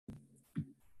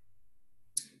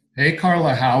Hey,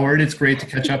 Carla Howard. It's great to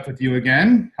catch up with you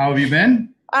again. How have you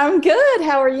been? I'm good.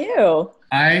 How are you?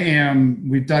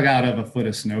 We've dug out of a foot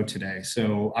of snow today.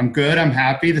 So I'm good. I'm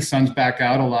happy. The sun's back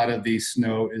out. A lot of the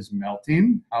snow is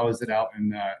melting. How is it out?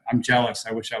 I'm jealous.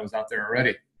 I wish I was out there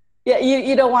already. Yeah,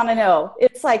 you don't want to know.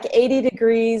 It's like 80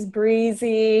 degrees,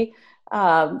 breezy.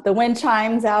 The wind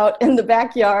chimes out in the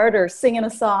backyard or singing a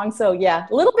song. So, yeah,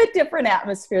 a little bit different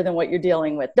atmosphere than what you're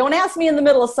dealing with. Don't ask me in the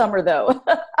middle of summer, though.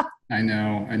 I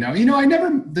know. I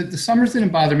know. The summers didn't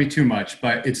bother me too much,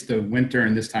 but it's the winter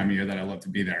and this time of year that I love to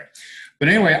be there. But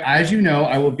anyway, as you know,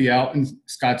 I will be out in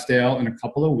Scottsdale in a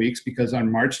couple of weeks because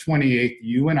on March 28th,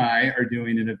 you and I are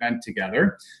doing an event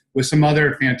together with some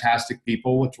other fantastic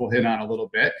people, which we'll hit on a little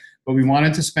bit. But we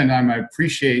wanted to spend time. I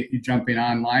appreciate you jumping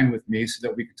online with me so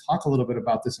that we could talk a little bit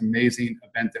about this amazing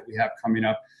event that we have coming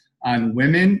up on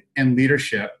women and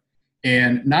leadership,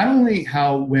 and not only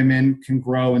how women can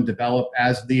grow and develop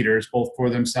as leaders, both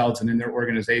for themselves and in their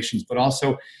organizations, but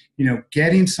also,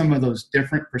 getting some of those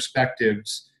different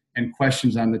perspectives and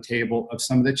questions on the table of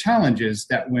some of the challenges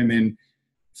that women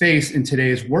face in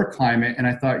today's work climate. And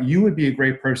I thought you would be a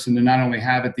great person to not only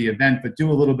have at the event, but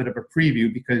do a little bit of a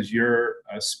preview because you're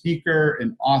a speaker,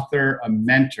 an author, a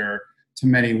mentor to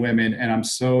many women. And I'm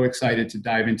so excited to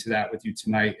dive into that with you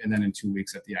tonight and then in 2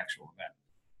 weeks at the actual event.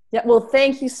 Yeah, well,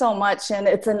 thank you so much. And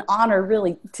it's an honor,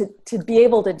 really, to be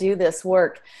able to do this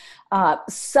work.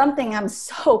 Something I'm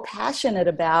so passionate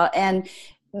about. And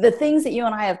the things that you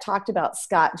and I have talked about,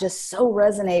 Scott, just so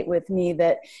resonate with me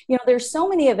that, there's so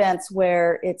many events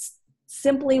where it's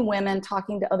simply women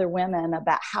talking to other women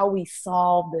about how we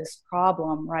solve this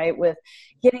problem, right? With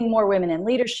getting more women in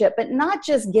leadership, but not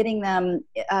just getting them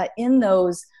in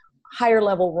those higher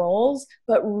level roles,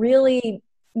 but really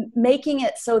making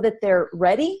it so that they're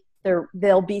ready,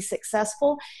 they'll be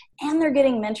successful, and they're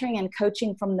getting mentoring and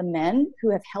coaching from the men who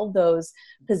have held those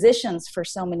positions for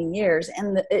so many years.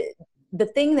 And the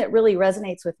thing that really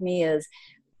resonates with me is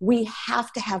we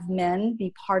have to have men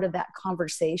be part of that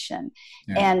conversation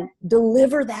and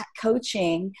deliver that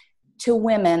coaching to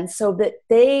women so that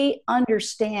they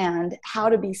understand how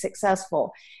to be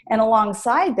successful. And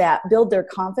alongside that, build their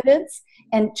confidence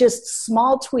and just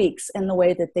small tweaks in the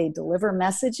way that they deliver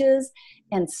messages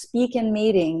and speak in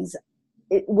meetings.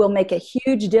 It will make a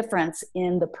huge difference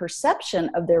in the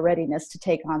perception of their readiness to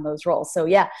take on those roles. So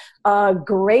yeah, a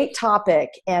great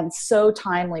topic and so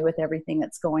timely with everything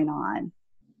that's going on.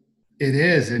 It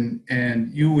is,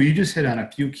 and you just hit on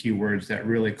a few keywords that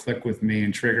really click with me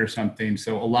and trigger something.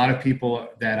 So a lot of people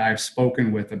that I've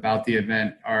spoken with about the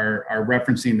event are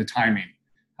referencing the timing,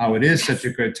 how it is such a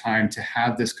good time to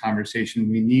have this conversation.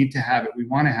 We need to have it. We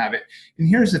want to have it. And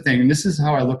here's the thing, and this is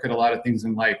how I look at a lot of things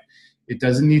in life. It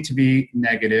doesn't need to be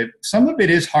negative. Some of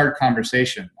it is hard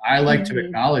conversation. I like to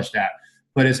acknowledge that,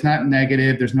 but it's not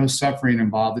negative. There's no suffering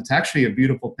involved. It's actually a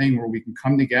beautiful thing where we can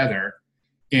come together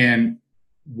and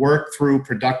work through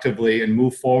productively and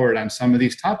move forward on some of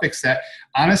these topics that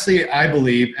honestly, I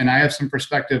believe, and I have some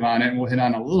perspective on it, and we'll hit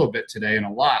on a little bit today and a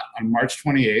lot on March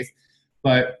 28th.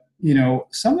 But,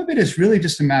 some of it is really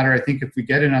just a matter, I think, if we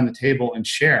get it on the table and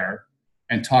share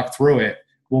and talk through it,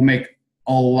 we'll make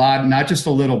a lot, not just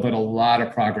a little, but a lot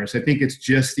of progress. I think it's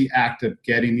just the act of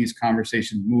getting these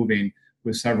conversations moving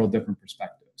with several different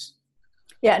perspectives.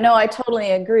 Yeah, no, I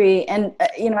totally agree. And,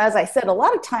 as I said, a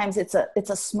lot of times it's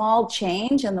a small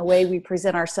change in the way we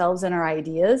present ourselves and our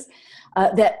ideas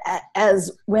that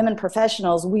as women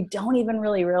professionals, we don't even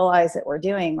really realize that we're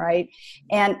doing, right?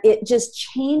 And it just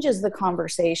changes the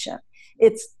conversation.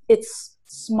 It's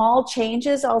small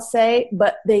changes, I'll say,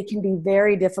 but they can be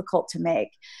very difficult to make.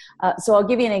 So I'll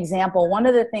give you an example. One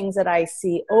of the things that I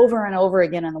see over and over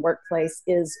again in the workplace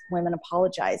is women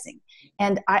apologizing.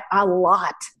 And a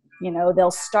lot. They'll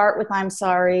start with "I'm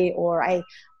sorry," or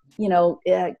can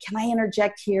I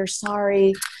interject here?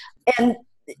 Sorry. And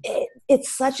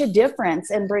it's such a difference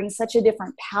and brings such a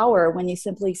different power when you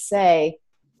simply say,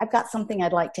 "I've got something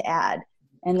I'd like to add."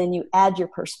 And then you add your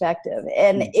perspective.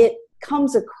 And it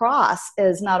comes across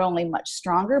as not only much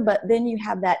stronger, but then you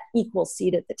have that equal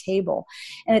seat at the table.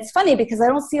 And it's funny because I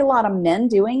don't see a lot of men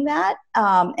doing that.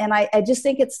 And I just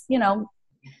think it's,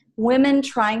 women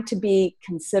trying to be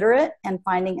considerate and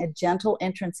finding a gentle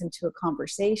entrance into a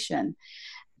conversation.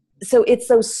 So it's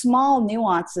those small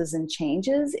nuances and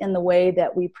changes in the way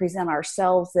that we present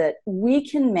ourselves that we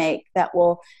can make that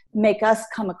will make us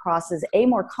come across as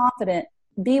more confident,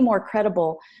 be more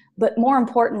credible, but more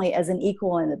importantly, as an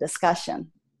equal in the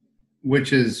discussion.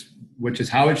 Which is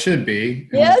how it should be.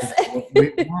 Yes. What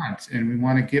we want, and we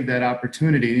want to give that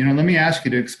opportunity. Let me ask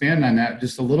you to expand on that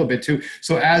just a little bit too.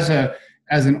 So as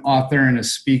an author and a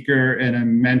speaker and a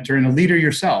mentor and a leader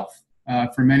yourself,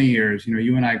 for many years. You know,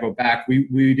 you and I go back.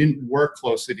 We didn't work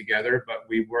closely together, but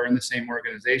we were in the same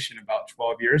organization about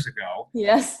 12 years ago.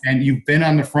 Yes. And you've been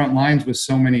on the front lines with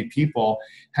so many people.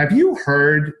 Have you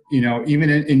heard, you know, even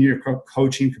in your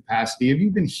coaching capacity, have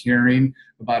you been hearing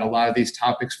about a lot of these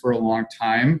topics for a long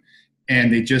time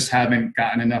and they just haven't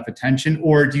gotten enough attention?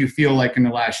 Or do you feel like in the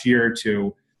last year or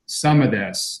two, some of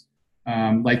this,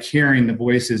 like hearing the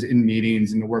voices in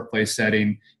meetings in the workplace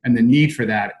setting and the need for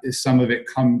that, is some of it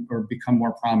become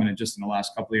more prominent just in the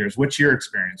last couple of years? What's your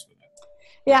experience with it?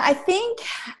 Yeah, I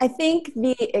think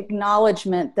the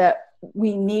acknowledgement that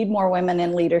we need more women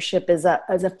in leadership is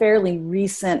a fairly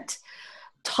recent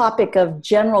topic of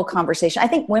general conversation. I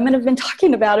think women have been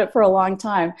talking about it for a long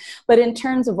time, but in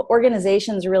terms of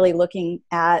organizations really looking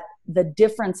at the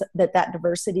difference that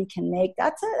diversity can make,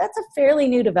 that's a fairly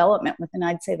new development within,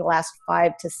 I'd say, the last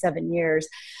 5 to 7 years.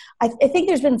 I think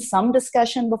there's been some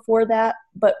discussion before that,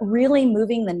 but really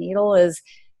moving the needle is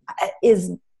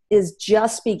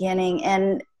just beginning.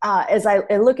 And as I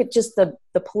look at just the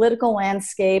political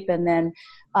landscape, and then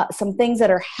some things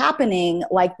that are happening,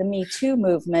 like the Me Too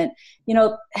movement, you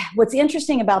know, what's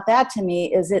interesting about that to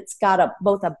me is it's got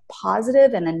both a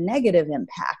positive and a negative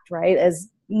impact, right? As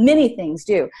many things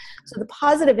do. So the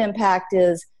positive impact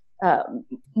is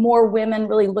more women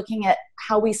really looking at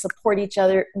how we support each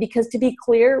other, because to be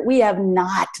clear, we have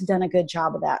not done a good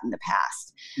job of that in the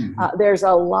past. Mm-hmm. There's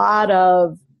a lot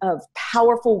of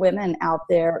powerful women out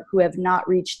there who have not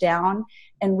reached down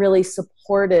and really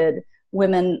supported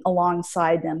women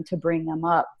alongside them to bring them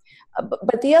up.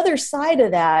 But the other side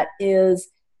of that is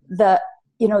that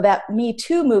Me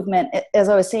Too movement, as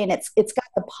I was saying, it's got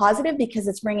the positive because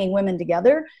it's bringing women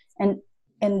together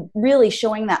and really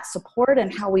showing that support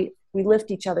and how we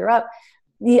lift each other up.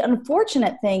 The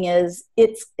unfortunate thing is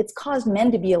it's caused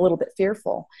men to be a little bit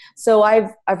fearful. So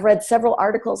I've read several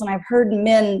articles, and I've heard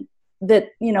men that,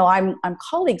 you know, I'm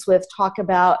colleagues with talk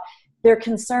about their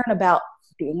concern about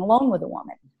being alone with a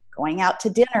woman, going out to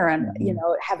dinner and, you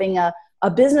know, having a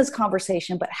business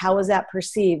conversation, but how is that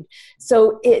perceived?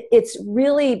 So it's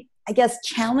really, I guess,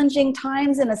 challenging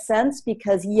times in a sense,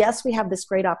 because yes, we have this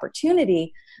great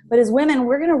opportunity, but as women,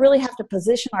 we're going to really have to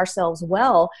position ourselves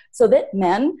well so that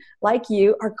men like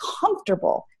you are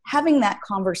comfortable having that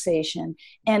conversation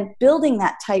and building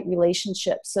that tight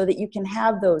relationship so that you can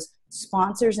have those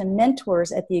sponsors and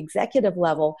mentors at the executive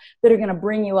level that are going to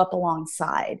bring you up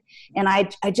alongside. And I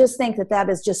just think that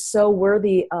is just so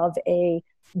worthy of a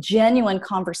genuine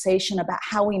conversation about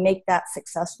how we make that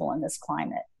successful in this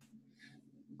climate.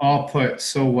 All put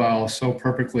so well, so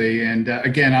perfectly. And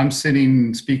again, I'm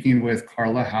speaking with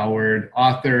Carla Howard,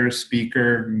 author,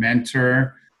 speaker,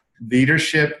 mentor,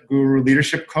 leadership guru,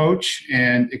 leadership coach,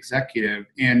 and executive.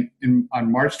 And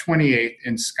on March 28th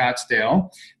in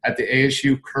Scottsdale at the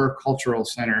ASU Kerr Cultural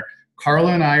Center,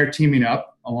 Carla and I are teaming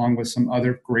up along with some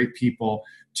other great people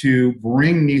to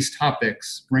bring these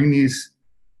topics, bring these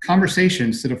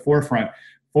conversations to the forefront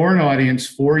for an audience,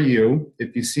 for you.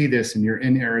 If you see this and you're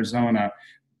in Arizona,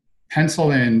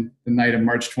 pencil in the night of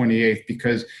March 28th,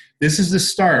 because this is the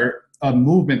start of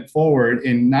movement forward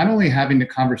in not only having the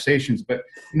conversations, but,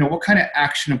 you know, what kind of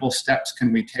actionable steps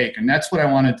can we take? And that's what I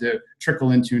wanted to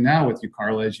trickle into now with you,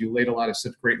 Carla, as you laid a lot of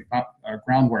such great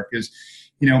groundwork is,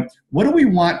 you know, what do we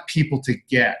want people to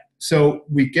get? So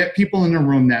we get people in a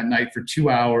room that night for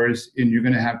 2 hours, and you're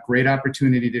going to have great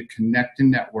opportunity to connect and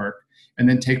network, and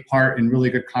then take part in really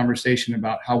good conversation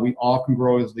about how we all can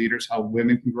grow as leaders, how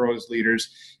women can grow as leaders,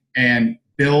 and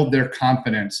build their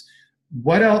confidence.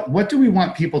 What else? What do we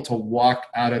want people to walk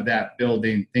out of that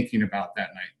building thinking about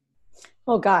that night?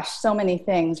 Oh gosh, so many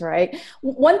things, right?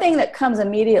 One thing that comes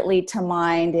immediately to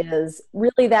mind is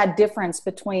really that difference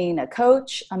between a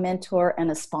coach, a mentor,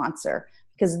 and a sponsor,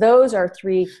 because those are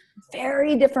 3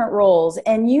 very different roles,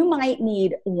 and you might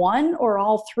need one or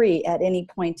all 3 at any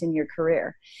point in your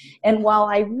career. And while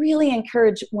I really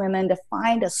encourage women to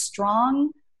find a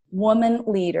strong woman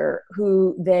leader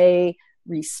who they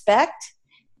respect,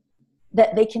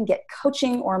 that they can get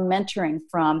coaching or mentoring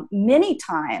from, many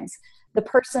times the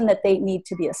person that they need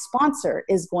to be a sponsor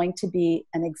is going to be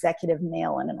an executive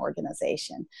male in an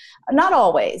organization. Not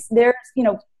always.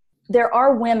 There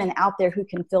are women out there who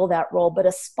can fill that role, but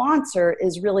a sponsor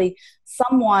is really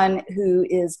someone who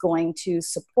is going to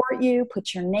support you,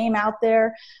 put your name out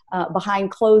there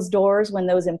behind closed doors when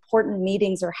those important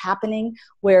meetings are happening,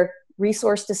 where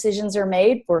resource decisions are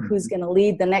made for who's going to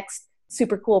lead the next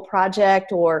super cool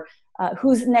project, or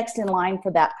who's next in line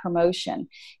for that promotion.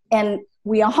 And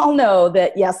we all know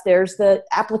that, yes, there's the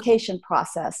application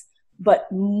process,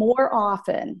 but more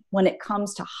often when it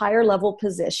comes to higher level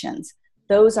positions,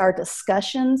 those are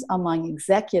discussions among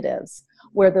executives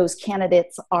where those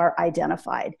candidates are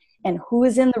identified. And who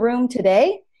is in the room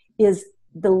today is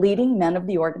the leading men of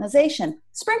the organization,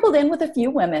 sprinkled in with a few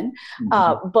women.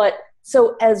 But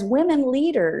so as women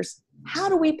leaders, how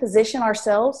do we position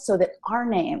ourselves so that our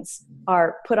names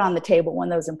are put on the table when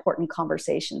those important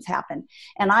conversations happen?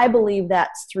 And I believe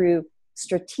that's through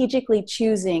strategically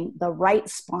choosing the right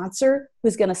sponsor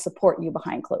who's going to support you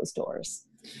behind closed doors.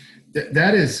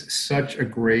 That is such a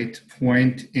great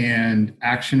point and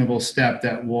actionable step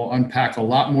that we'll unpack a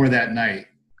lot more that night.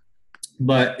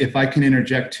 But if I can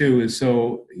interject too, is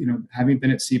so, having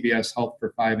been at CVS Health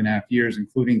for 5.5 years,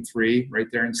 including 3 right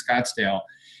there in Scottsdale,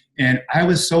 and I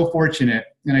was so fortunate,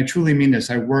 and I truly mean this,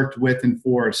 I worked with and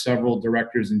for several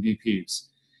directors and VPs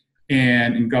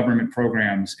and in government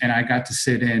programs, and I got to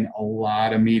sit in a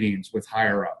lot of meetings with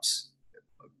higher ups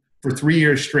for 3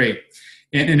 years straight.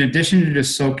 And in addition to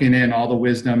just soaking in all the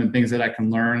wisdom and things that I can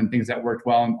learn and things that worked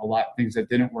well and a lot of things that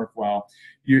didn't work well,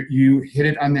 you hit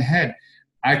it on the head.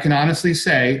 I can honestly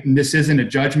say, and this isn't a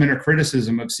judgment or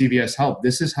criticism of CVS Health,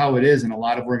 this is how it is in a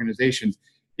lot of organizations.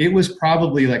 It was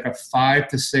probably like a 5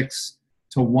 to 6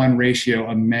 to 1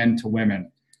 ratio of men to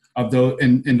women of those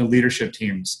in the leadership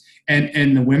teams.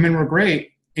 And the women were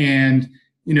great. And,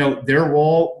 their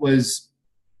role was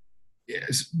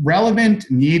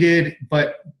relevant, needed,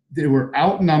 but they were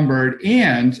outnumbered.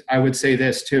 And I would say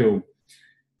this too,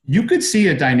 you could see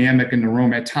a dynamic in the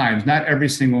room at times, not every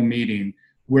single meeting,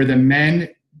 where the men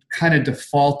kind of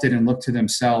defaulted and looked to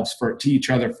themselves to each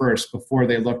other first before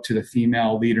they looked to the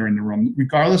female leader in the room.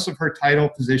 Regardless of her title,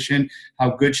 position,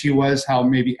 how good she was, how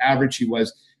maybe average she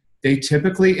was, they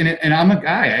typically, and I'm a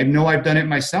guy, I know I've done it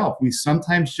myself, we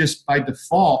sometimes just by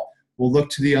default will look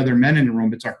to the other men in the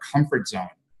room. It's our comfort zone.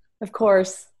 Of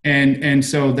course. And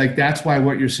so that's why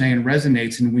what you're saying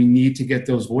resonates, and we need to get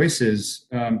those voices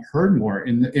heard more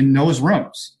in those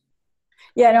rooms.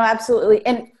 Yeah, no, absolutely.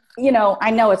 And I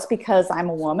know it's because I'm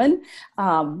a woman,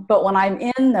 but when I'm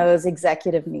in those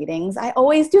executive meetings, I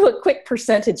always do a quick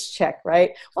percentage check,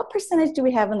 right? What percentage do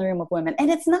we have in the room of women?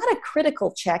 And it's not a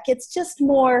critical check. It's just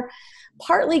more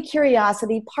partly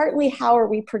curiosity, partly how are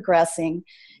we progressing,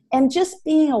 and just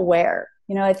being aware.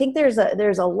 I think there's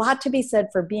a lot to be said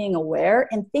for being aware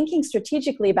and thinking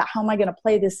strategically about how am I going to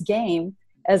play this game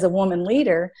as a woman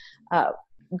leader,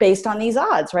 based on these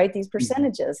odds, right? These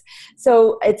percentages.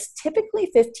 So it's typically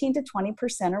 15 to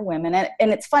 20% are women.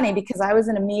 And it's funny because I was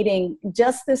in a meeting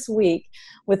just this week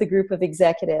with a group of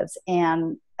executives,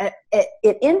 and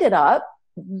it ended up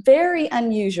very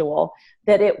unusual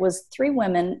that it was 3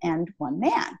 women and 1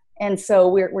 man. And so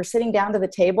we're sitting down to the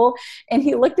table, and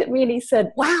he looked at me and he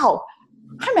said, "Wow,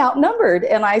 I'm outnumbered."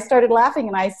 And I started laughing,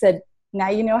 and I said, "Now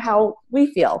you know how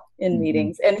we feel in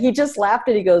meetings." And he just laughed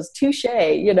and he goes, "Touche,"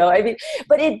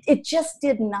 but it just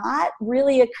did not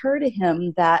really occur to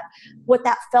him that what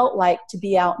that felt like to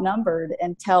be outnumbered,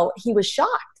 until he was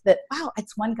shocked that, wow,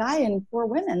 it's 1 guy and 4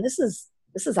 women. This is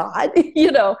odd,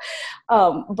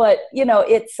 but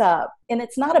it's, and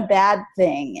it's not a bad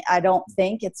thing. I don't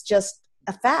think it's just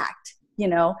a fact.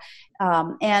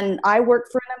 And I work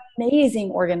for an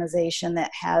amazing organization that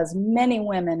has many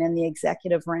women in the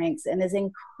executive ranks and is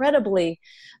incredibly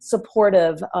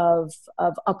supportive of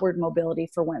upward mobility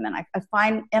for women. I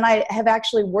find, and I have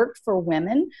actually worked for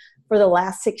women for the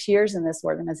last 6 years in this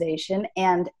organization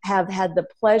and have had the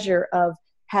pleasure of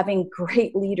having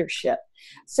great leadership.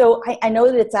 So I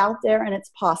know that it's out there and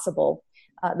it's possible.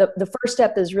 The first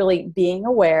step is really being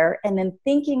aware and then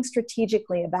thinking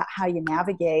strategically about how you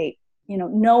navigate,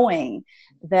 knowing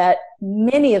that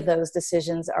many of those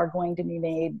decisions are going to be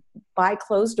made by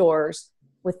closed doors,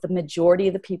 with the majority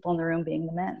of the people in the room being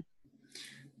the men.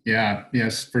 Yeah,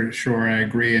 yes, for sure. I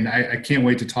agree. And I can't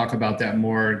wait to talk about that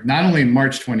more, not only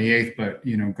March 28th, but,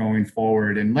 going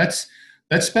forward. And let's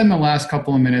spend the last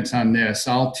couple of minutes on this.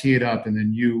 I'll tee it up and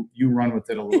then you run with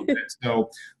it a little bit. So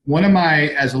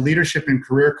as a leadership and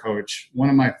career coach, one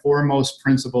of my foremost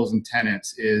principles and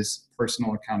tenets is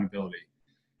personal accountability.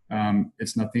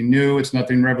 It's nothing new. It's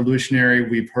nothing revolutionary.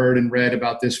 We've heard and read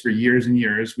about this for years and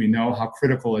years. We know how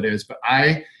critical it is, but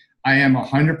I am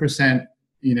 100%,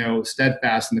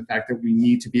 steadfast in the fact that we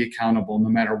need to be accountable no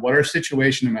matter what our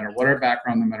situation, no matter what our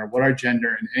background, no matter what our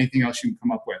gender, and anything else you can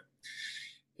come up with.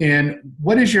 And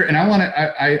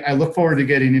I look forward to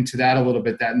getting into that a little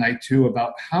bit that night too,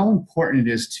 about how important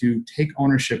it is to take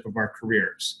ownership of our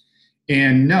careers.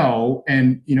 And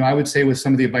I would say with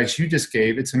some of the advice you just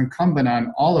gave, it's incumbent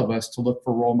on all of us to look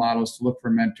for role models, to look for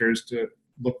mentors, to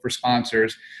look for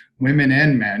sponsors, women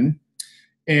and men.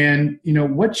 And,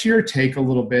 what's your take a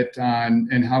little bit on,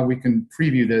 and how we can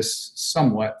preview this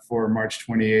somewhat for March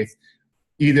 28th,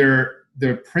 either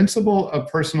the principle of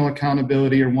personal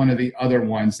accountability or one of the other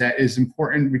ones that is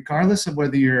important, regardless of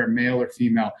whether you're a male or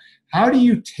female. How do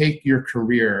you take your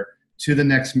career to the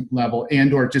next level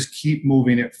and or just keep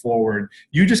moving it forward?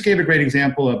 You just gave a great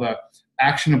example of a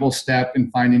actionable step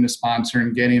in finding a sponsor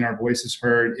and getting our voices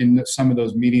heard in some of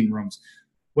those meeting rooms.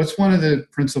 What's one of the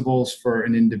principles for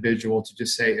an individual to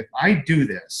just say, if I do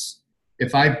this,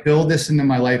 if I build this into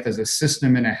my life as a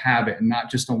system and a habit and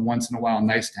not just a once in a while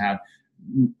nice to have,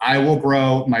 I will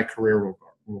grow, my career will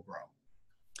grow.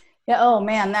 Yeah. Oh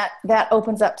man, that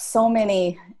opens up so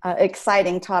many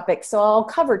exciting topics. So I'll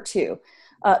cover two.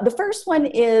 The first one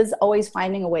is always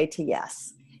finding a way to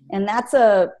yes. And that's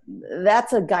a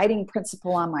guiding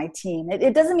principle on my team.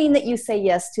 It doesn't mean that you say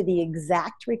yes to the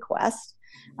exact request,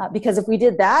 because if we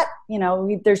did that,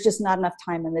 there's just not enough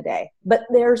time in the day. But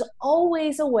there's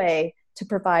always a way to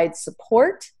provide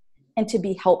support and to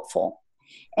be helpful.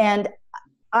 And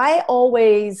I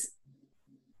always,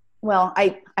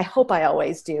 I hope I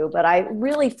always do, but I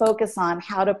really focus on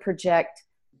how to project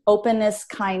openness,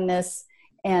 kindness,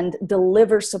 and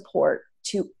deliver support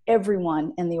to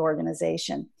everyone in the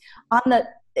organization.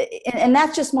 And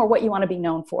that's just more what you want to be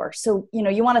known for. So,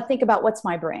 you want to think about, what's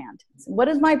my brand? What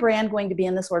is my brand going to be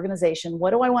in this organization? What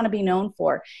do I want to be known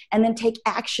for? And then take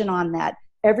action on that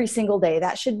every single day.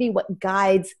 That should be what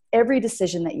guides every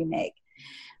decision that you make.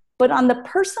 But on the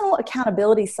personal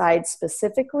accountability side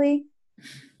specifically,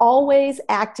 always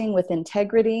acting with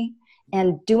integrity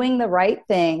and doing the right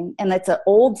thing. And that's an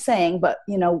old saying, but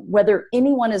whether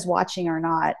anyone is watching or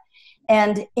not.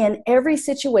 And in every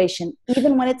situation,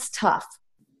 even when it's tough,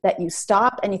 that you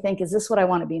stop and you think, is this what I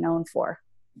want to be known for?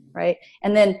 Right?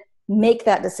 And then make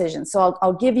that decision. So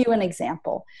I'll give you an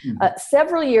example. Mm-hmm.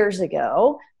 Several years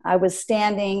ago, I was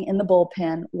standing in the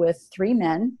bullpen with three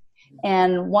men,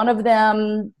 and one of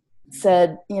them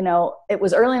said, it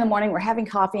was early in the morning, we're having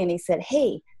coffee, and he said,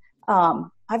 hey,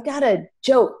 I've got a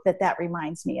joke that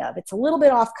reminds me of. It's a little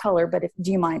bit off color, but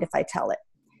do you mind if I tell it?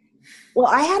 Well,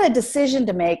 I had a decision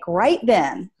to make right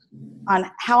then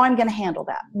on how I'm going to handle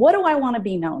that. What do I want to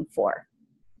be known for?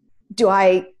 Do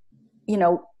I,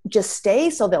 just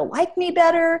stay so they'll like me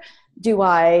better? Do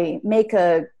I make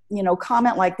a,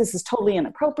 comment like, this is totally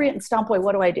inappropriate and stomp away?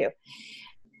 What do I do?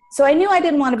 So I knew I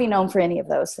didn't want to be known for any of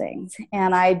those things.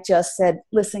 And I just said,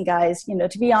 listen, guys,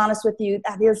 to be honest with you,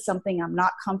 that is something I'm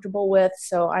not comfortable with.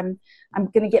 So I'm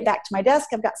going to get back to my desk.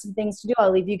 I've got some things to do.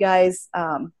 I'll leave you guys,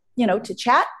 to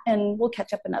chat, and we'll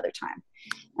catch up another time.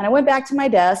 And I went back to my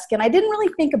desk, and I didn't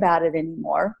really think about it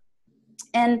anymore.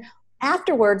 And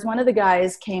afterwards, one of the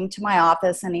guys came to my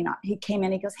office, and he came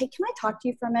in, he goes, hey, can I talk to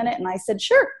you for a minute? And I said,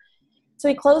 sure. So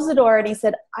he closed the door and he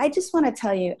said, I just want to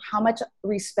tell you how much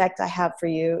respect I have for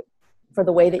you for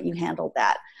the way that you handled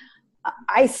that.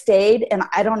 I stayed, and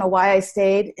I don't know why I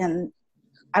stayed, and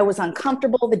I was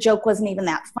uncomfortable. The joke wasn't even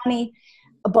that funny.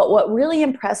 But what really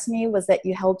impressed me was that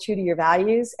you held true to your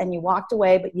values and you walked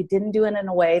away, but you didn't do it in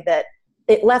a way that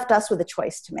it left us with a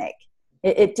choice to make.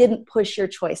 It didn't push your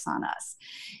choice on us.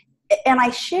 And I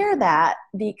share that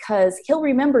because he'll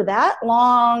remember that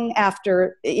long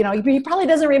after, he probably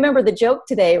doesn't remember the joke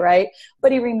today, right?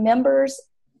 But he remembers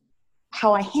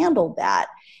how I handled that.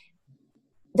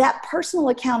 That personal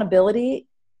accountability,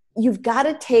 you've got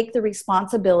to take the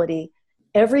responsibility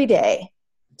every day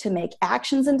to make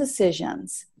actions and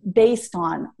decisions based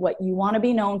on what you want to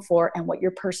be known for and what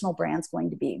your personal brand's going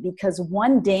to be. Because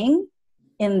one ding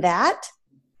in that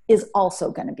is also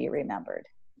going to be remembered.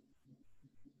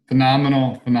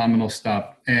 Phenomenal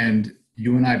stuff. And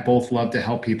you and I both love to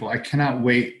help people. I cannot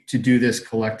wait to do this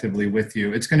collectively with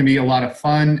you. It's going to be a lot of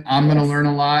fun. I'm going to learn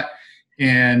a lot.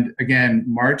 And again,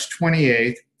 March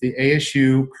 28th, the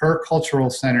ASU Kerr Cultural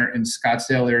Center in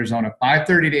Scottsdale, Arizona,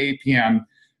 5:30 to 8 p.m.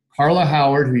 Carla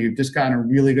Howard, who you've just gotten a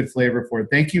really good flavor for.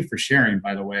 Thank you for sharing,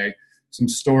 by the way, some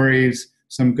stories,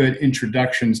 some good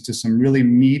introductions to some really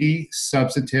meaty,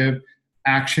 substantive,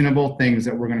 actionable things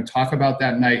that we're going to talk about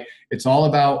that night. It's all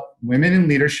about women in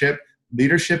leadership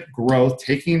growth,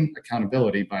 taking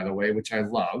accountability, by the way, which I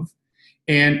love.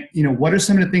 And, what are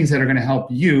some of the things that are going to help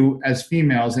you as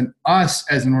females and us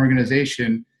as an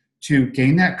organization to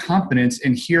gain that confidence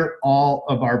and hear all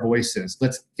of our voices?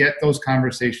 Let's get those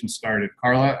conversations started.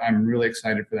 Carla, I'm really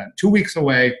excited for that. 2 weeks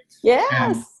away. Yes.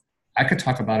 And I could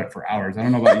talk about it for hours. I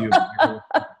don't know about you. I could talk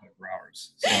about it for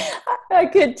hours. So, I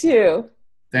could too.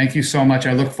 Thank you so much.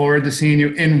 I look forward to seeing you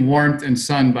in warmth and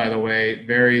sun, by the way,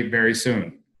 very, very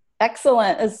soon.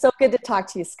 Excellent. It's so good to talk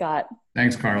to you, Scott.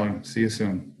 Thanks, Carla. See you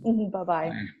soon. Bye-bye.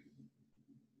 Bye.